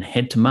hide and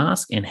had to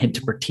mask and had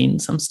to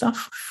pretend some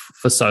stuff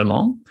for so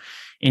long.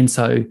 And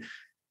so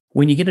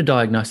when you get a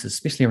diagnosis,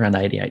 especially around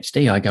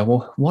ADHD, I go,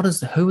 well,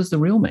 who is the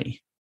real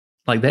me?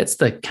 Like, that's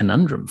the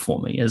conundrum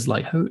for me, is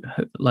like, who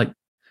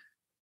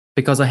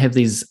because I have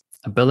these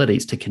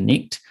abilities to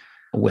connect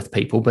with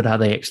people, but are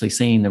they actually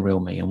seeing the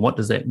real me? And what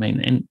does that mean?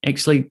 And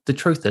actually, the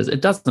truth is,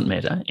 it doesn't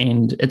matter.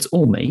 And it's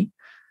all me,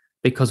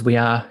 because we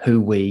are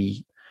who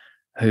we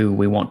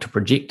want to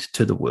project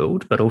to the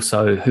world, but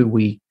also who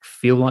we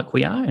feel like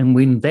we are. And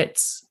when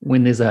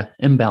there's an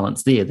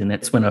imbalance there, then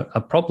that's when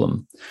a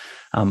problem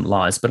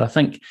lies. But I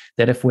think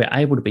that if we're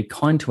able to be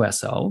kind to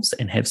ourselves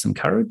and have some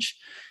courage,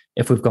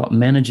 if we've got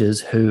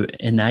managers who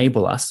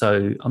enable us,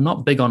 so I'm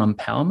not big on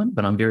empowerment,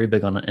 but I'm very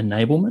big on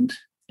enablement.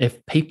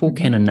 If people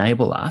can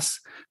enable us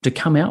to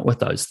come out with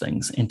those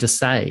things and to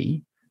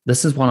say,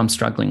 this is what I'm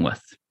struggling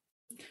with,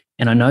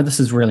 and I know this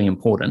is really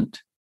important,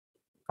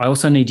 I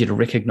also need you to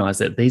recognize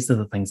that these are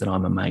the things that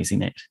I'm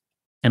amazing at,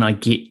 and I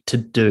get to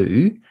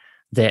do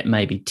that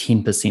maybe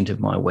 10% of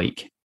my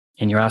week.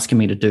 And you're asking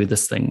me to do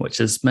this thing, which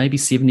is maybe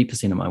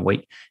 70% of my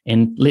week.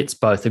 And let's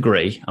both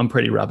agree, I'm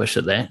pretty rubbish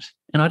at that,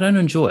 and I don't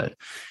enjoy it.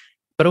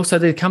 But also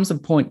there comes a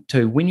point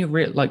too, when you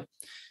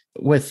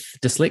with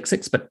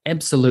dyslexics, but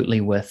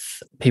absolutely with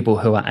people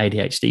who are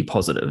ADHD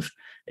positive,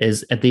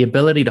 is at the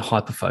ability to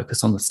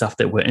hyper-focus on the stuff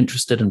that we're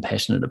interested and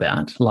passionate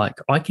about. Like,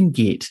 I can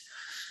get,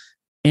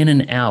 in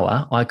an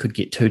hour, I could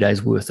get 2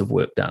 days worth of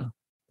work done.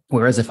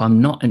 Whereas if I'm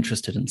not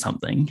interested in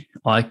something,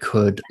 I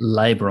could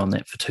labor on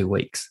that for 2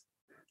 weeks.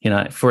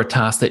 for a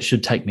task that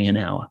should take me an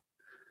hour,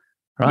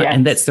 right? Yes.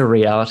 And that's the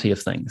reality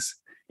of things.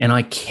 And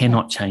I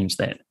cannot change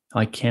that.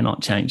 I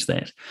cannot change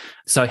that.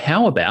 So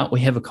how about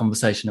we have a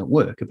conversation at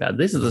work about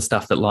this is the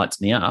stuff that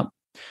lights me up,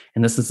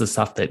 and this is the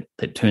stuff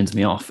that turns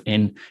me off.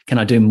 And can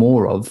I do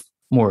more of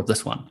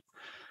this one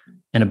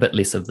and a bit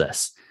less of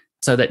this?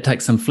 So that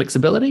takes some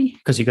flexibility,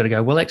 because you've got to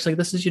go, well, actually,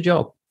 this is your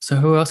job. So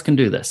who else can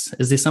do this?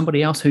 Is there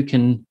somebody else who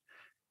can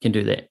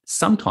do that?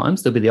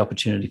 Sometimes there'll be the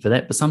opportunity for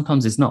that, but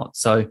sometimes there's not.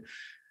 So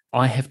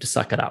I have to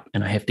suck it up,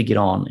 and I have to get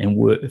on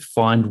and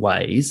find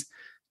ways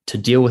to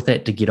deal with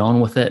that, to get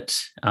on with it,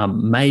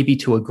 maybe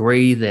to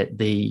agree that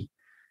the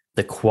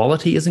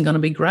quality isn't going to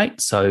be great.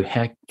 So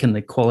how can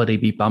the quality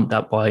be bumped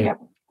up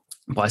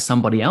by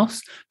somebody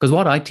else? Because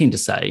what I tend to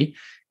say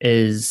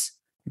is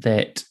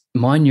that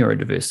my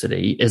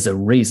neurodiversity is a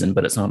reason,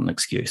 but it's not an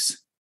excuse.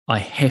 I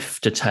have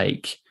to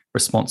take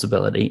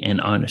responsibility and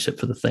ownership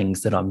for the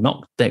things that I'm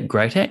not that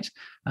great at.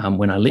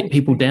 When I let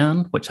people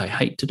down, which I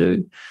hate to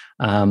do,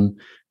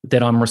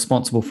 that I'm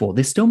responsible for,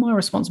 they're still my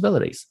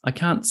responsibilities. I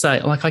can't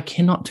say, I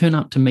cannot turn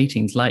up to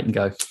meetings late and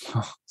go,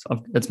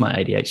 it's my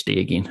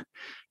ADHD again.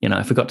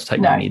 I forgot to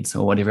take my meds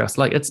or whatever else.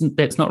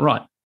 That's not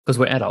right, because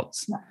we're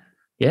adults. No.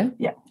 Yeah.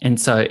 And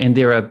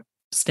there are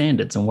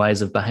standards and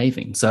ways of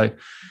behaving. So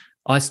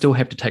I still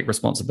have to take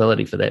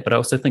responsibility for that. But I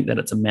also think that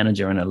it's a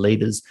manager and a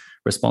leader's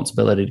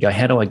responsibility to go,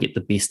 how do I get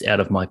the best out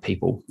of my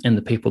people and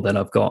the people that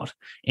I've got?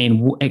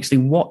 And actually,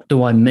 what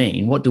do I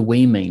mean? What do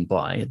we mean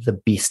by the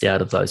best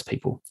out of those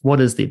people? What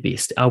is their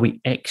best? Are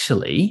we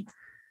actually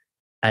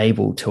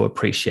able to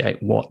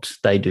appreciate what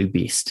they do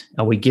best?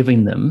 Are we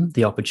giving them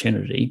the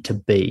opportunity to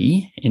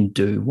be and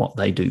do what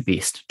they do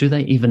best? Do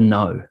they even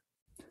know?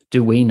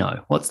 Do we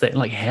know? What's that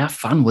like? How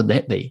fun would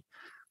that be?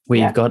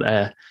 We've got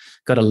a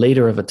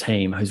leader of a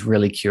team who's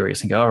really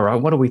curious and go, all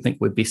right, what do we think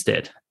we're best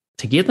at?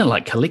 Together,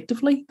 like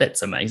collectively,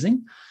 that's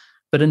amazing.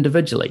 But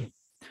individually,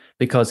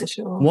 because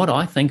what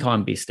I think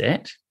I'm best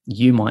at,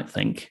 you might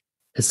think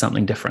is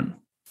something different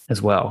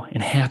as well.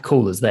 And how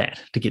cool is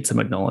that to get some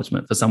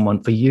acknowledgement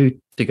for you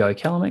to go,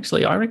 Callum,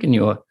 actually, I reckon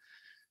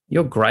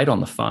you're great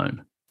on the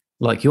phone.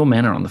 Like, your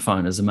manner on the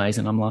phone is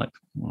amazing. I'm like,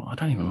 well, I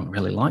don't even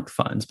really like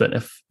phones, but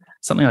if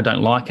something I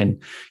don't like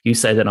and you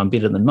say that I'm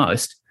better than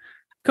most,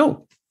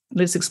 cool.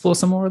 Let's explore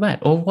some more of that,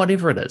 or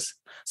whatever it is.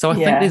 So I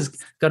think there's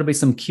got to be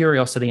some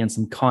curiosity and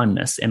some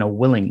kindness and a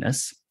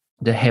willingness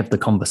to have the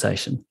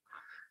conversation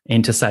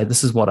and to say,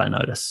 this is what I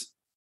notice.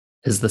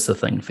 Is this a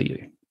thing for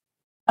you?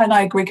 And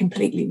I agree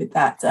completely with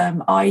that.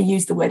 I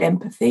use the word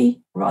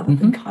empathy rather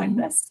than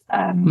kindness.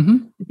 I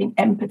think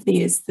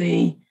empathy is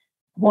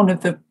one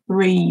of the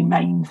three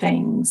main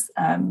things.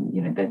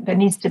 There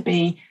needs to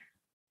be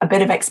a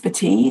bit of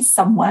expertise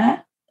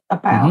somewhere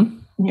about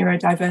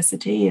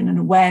neurodiversity and an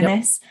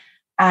awareness.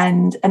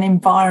 And an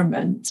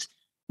environment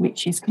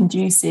which is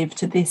conducive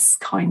to this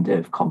kind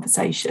of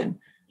conversation.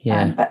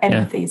 But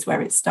empathy is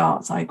where it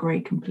starts. I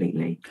agree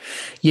completely.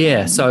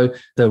 So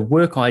the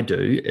work I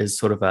do is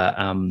sort of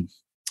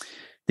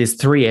there's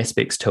three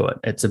aspects to it.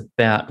 It's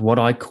about what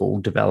I call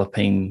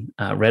developing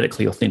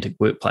radically authentic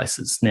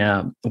workplaces.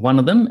 Now, one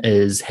of them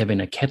is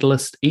having a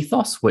catalyst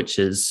ethos, which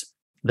is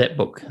that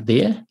book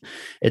there.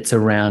 It's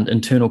around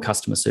internal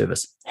customer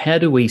service. How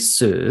do we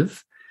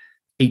serve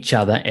each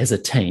other as a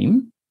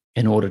team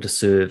in order to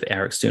serve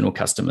our external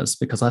customers?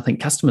 Because I think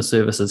customer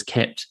service is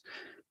capped.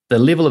 The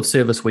level of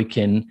service we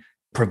can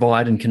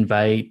provide and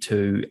convey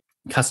to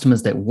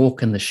customers that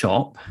walk in the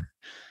shop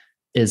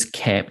is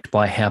capped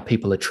by how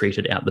people are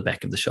treated out the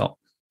back of the shop,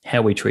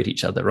 how we treat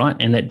each other, right?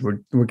 And that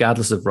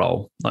regardless of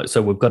role.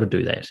 So we've got to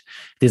do that.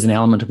 There's an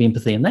element of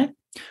empathy in that.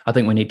 I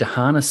think we need to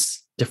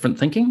harness different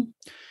thinking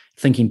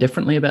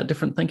differently about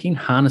different thinking,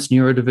 harness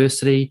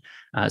neurodiversity,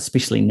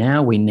 especially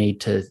now. We need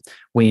to,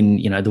 when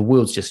the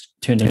world's just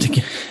turned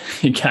into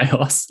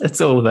chaos, it's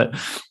all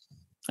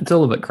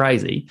a bit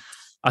crazy.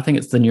 I think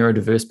it's the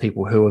neurodiverse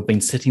people who have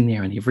been sitting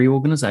there in every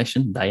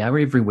organization. They are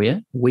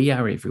everywhere. We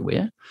are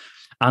everywhere,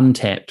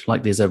 untapped.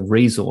 Like, there's a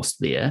resource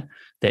there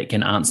that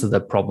can answer the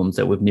problems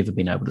that we've never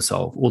been able to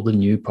solve, or the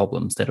new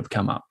problems that have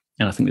come up.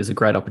 And I think there's a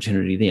great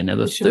opportunity there. Now,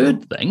 the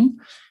third thing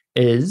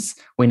is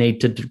we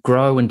need to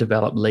grow and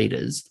develop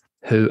leaders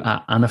who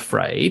are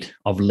unafraid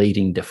of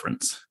leading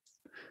difference.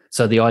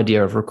 So the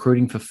idea of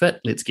recruiting for fit,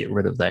 let's get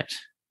rid of that.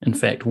 In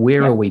fact,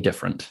 where are we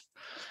different?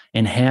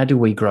 And how do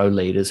we grow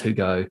leaders who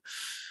go,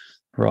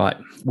 right,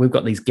 we've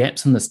got these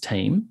gaps in this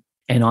team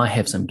and I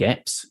have some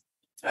gaps.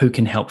 Who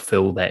can help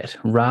fill that?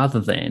 Rather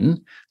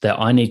than that,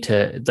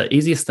 the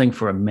easiest thing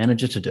for a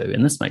manager to do,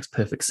 and this makes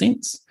perfect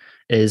sense,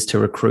 is to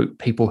recruit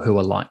people who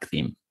are like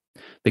them,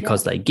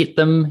 because they get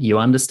them, you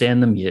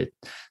understand them,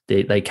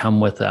 they come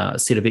with a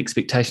set of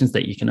expectations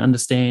that you can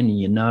understand, and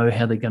you know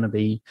how they're going to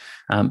be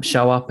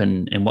show up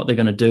and what they're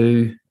going to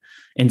do.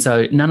 And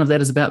so none of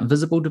that is about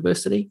visible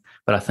diversity,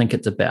 but I think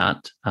it's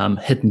about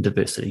hidden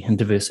diversity and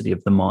diversity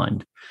of the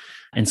mind.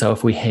 And so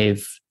if we have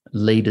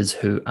leaders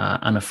who are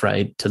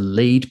unafraid to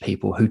lead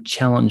people, who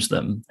challenge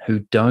them, who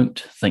don't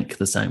think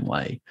the same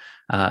way,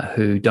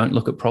 who don't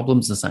look at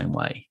problems the same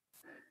way,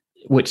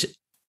 which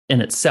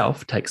in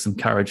itself takes some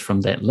courage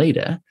from that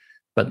leader,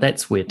 but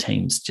that's where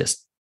teams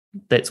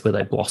that's where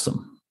they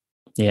blossom.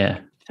 Yeah.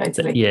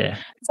 Totally. Yeah.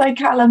 So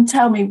Callum,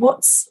 tell me,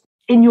 what's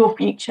in your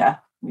future?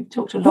 We've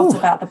talked a lot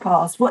about the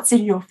past. What's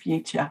in your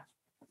future?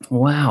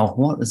 Wow,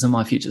 what is in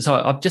my future? So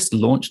I've just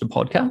launched a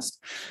podcast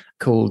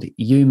called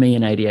You, Me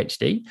and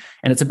ADHD.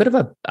 And it's a bit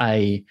of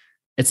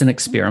it's an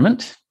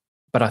experiment,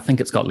 but I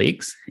think it's got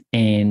legs.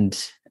 And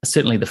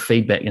certainly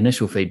the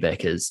initial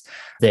feedback is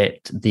that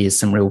there's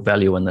some real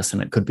value in this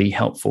and it could be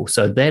helpful.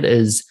 So that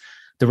is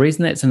the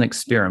reason that's an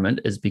experiment,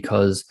 is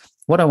because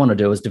what I want to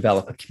do is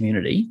develop a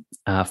community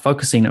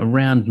focusing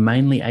around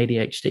mainly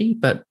ADHD,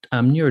 but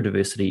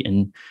neurodiversity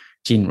in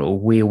general,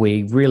 where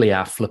we really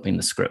are flipping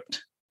the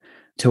script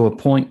to a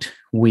point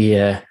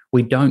where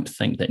we don't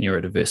think that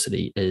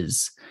neurodiversity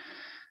is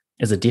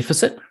a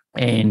deficit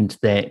and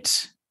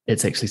that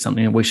it's actually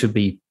something that we should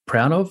be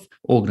proud of,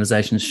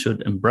 organizations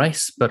should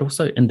embrace, but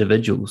also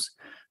individuals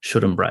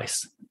should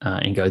embrace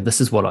and go,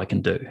 this is what I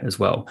can do as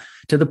well.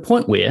 To the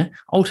point where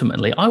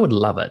ultimately I would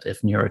love it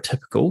if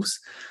neurotypicals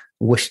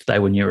wished they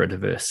were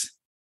neurodiverse.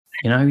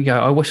 You go,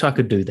 I wish I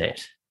could do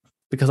that,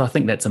 because I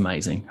think that's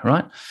amazing,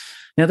 right?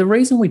 Now, the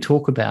reason we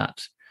talk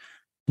about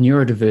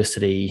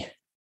neurodiversity,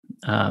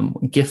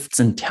 gifts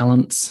and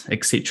talents,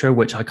 etc.,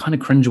 which I kind of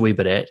cringe a wee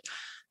bit at,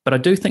 but I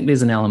do think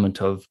there's an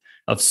element of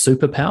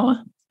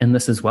superpower in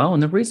this as well.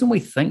 And the reason we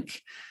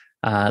think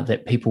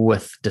that people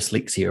with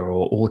dyslexia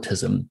or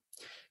autism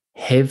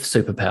have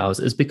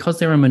superpowers is because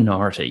they're a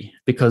minority,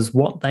 because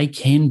what they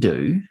can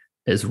do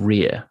is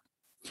rare.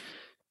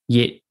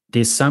 Yet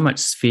there's so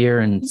much fear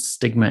and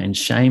stigma and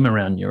shame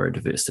around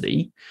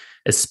neurodiversity,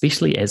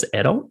 especially as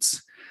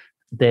adults,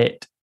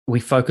 that we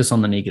focus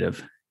on the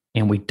negative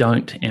and we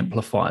don't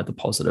amplify the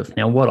positive.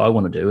 Now, what I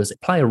want to do is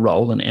play a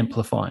role in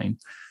amplifying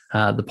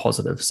the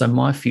positive. So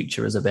my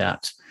future is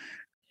about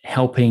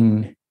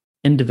helping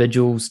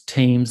individuals,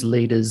 teams,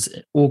 leaders,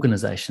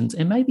 organizations,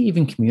 and maybe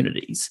even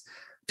communities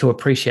to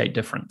appreciate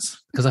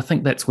difference, because I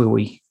think that's where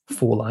we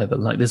fall over.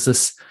 Like there's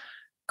this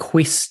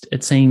quest,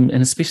 it seems,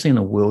 and especially in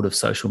the world of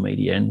social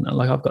media, and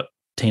like I've got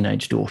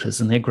teenage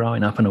daughters and they're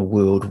growing up in a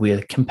world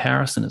where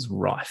comparison is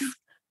rife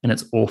and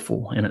it's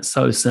awful and it's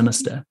so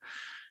sinister.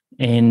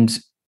 And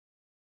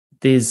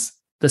there's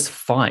this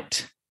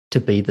fight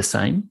to be the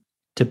same,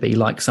 to be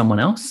like someone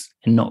else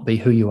and not be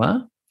who you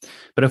are.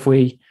 But if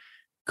we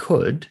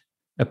could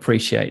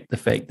appreciate the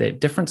fact that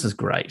difference is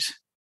great,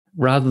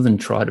 rather than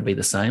try to be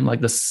the same,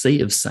 like the sea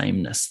of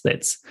sameness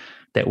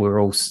that we're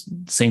all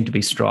seem to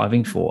be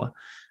striving for,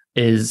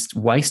 is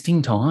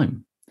wasting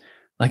time.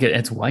 Like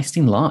it's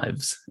wasting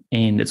lives,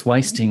 and it's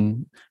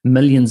wasting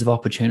millions of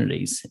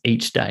opportunities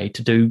each day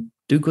to do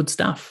good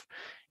stuff.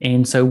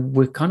 And so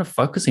we're kind of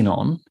focusing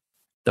on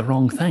the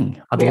wrong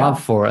thing. I'd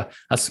love for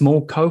a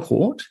small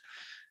cohort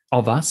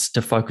of us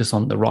to focus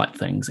on the right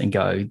things and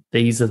go,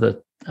 these are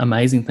the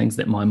amazing things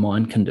that my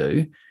mind can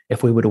do.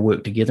 If we were to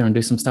work together and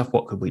do some stuff,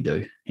 what could we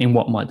do? And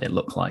what might that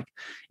look like?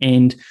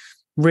 And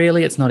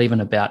really, it's not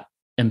even about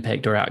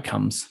impact or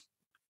outcomes.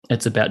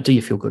 It's about, do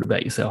you feel good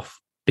about yourself?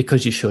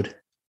 Because you should,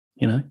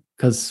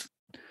 because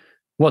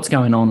what's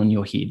going on in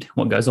your head,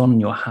 what goes on in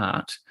your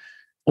heart,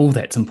 all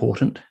that's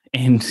important.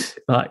 And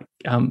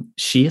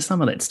share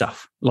some of that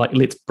stuff. Like,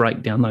 let's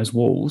break down those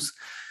walls,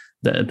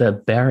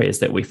 the barriers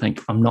that we think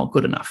I'm not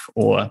good enough,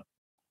 or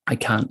I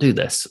can't do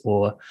this,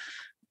 or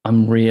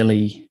I'm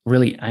really,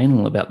 really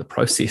anal about the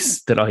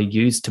process that I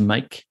use to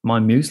make my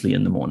muesli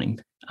in the morning.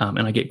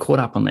 And I get caught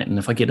up on that. And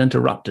if I get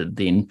interrupted,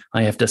 then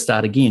I have to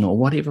start again, or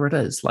whatever it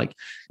is. Like,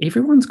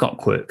 everyone's got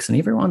quirks and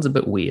everyone's a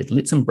bit weird.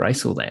 Let's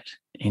embrace all that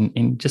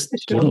and just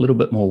get a little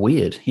bit more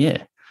weird.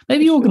 Yeah.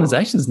 Maybe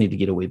organizations need to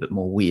get a wee bit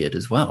more weird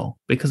as well,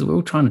 because we're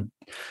all trying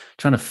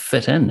to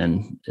fit in.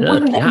 And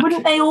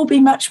wouldn't they all be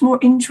much more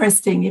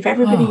interesting if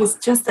everybody was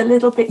just a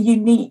little bit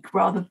unique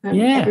rather than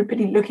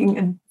everybody looking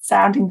and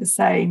sounding the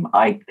same?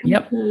 I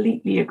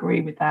completely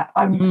agree with that.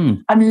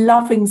 I'm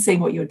loving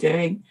seeing what you're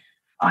doing,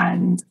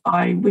 and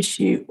I wish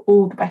you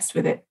all the best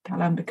with it,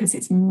 Callum, because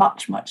it's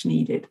much, much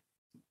needed.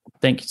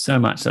 Thank you so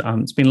much.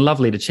 It's been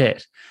lovely to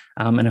chat.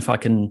 And if I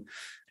can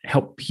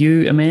help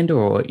you, Amanda,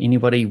 or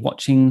anybody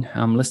watching,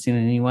 listening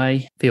in any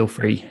way, feel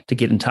free to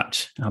get in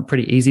touch.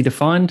 Pretty easy to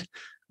find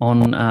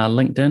on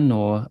LinkedIn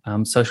or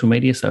social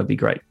media. So it'd be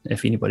great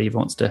if anybody ever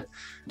wants to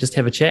just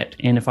have a chat.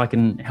 And if I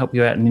can help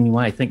you out in any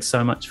way, thanks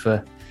so much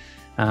for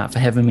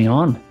having me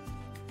on.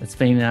 It's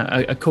been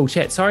a cool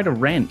chat. Sorry to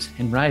rant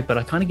and rave, but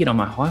I kind of get on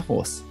my high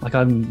horse. Like,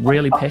 I'm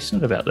really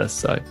passionate about this.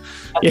 So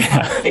thank you.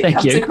 It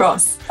comes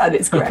across, and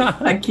it's great.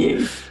 Thank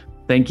you.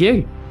 Thank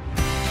you.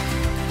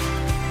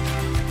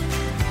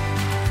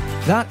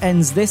 That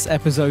ends this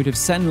episode of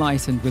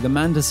Senlightened with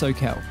Amanda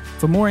Sokel.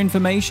 For more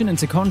information and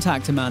to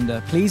contact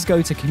Amanda, please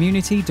go to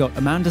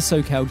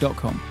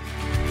community.amandasokel.com.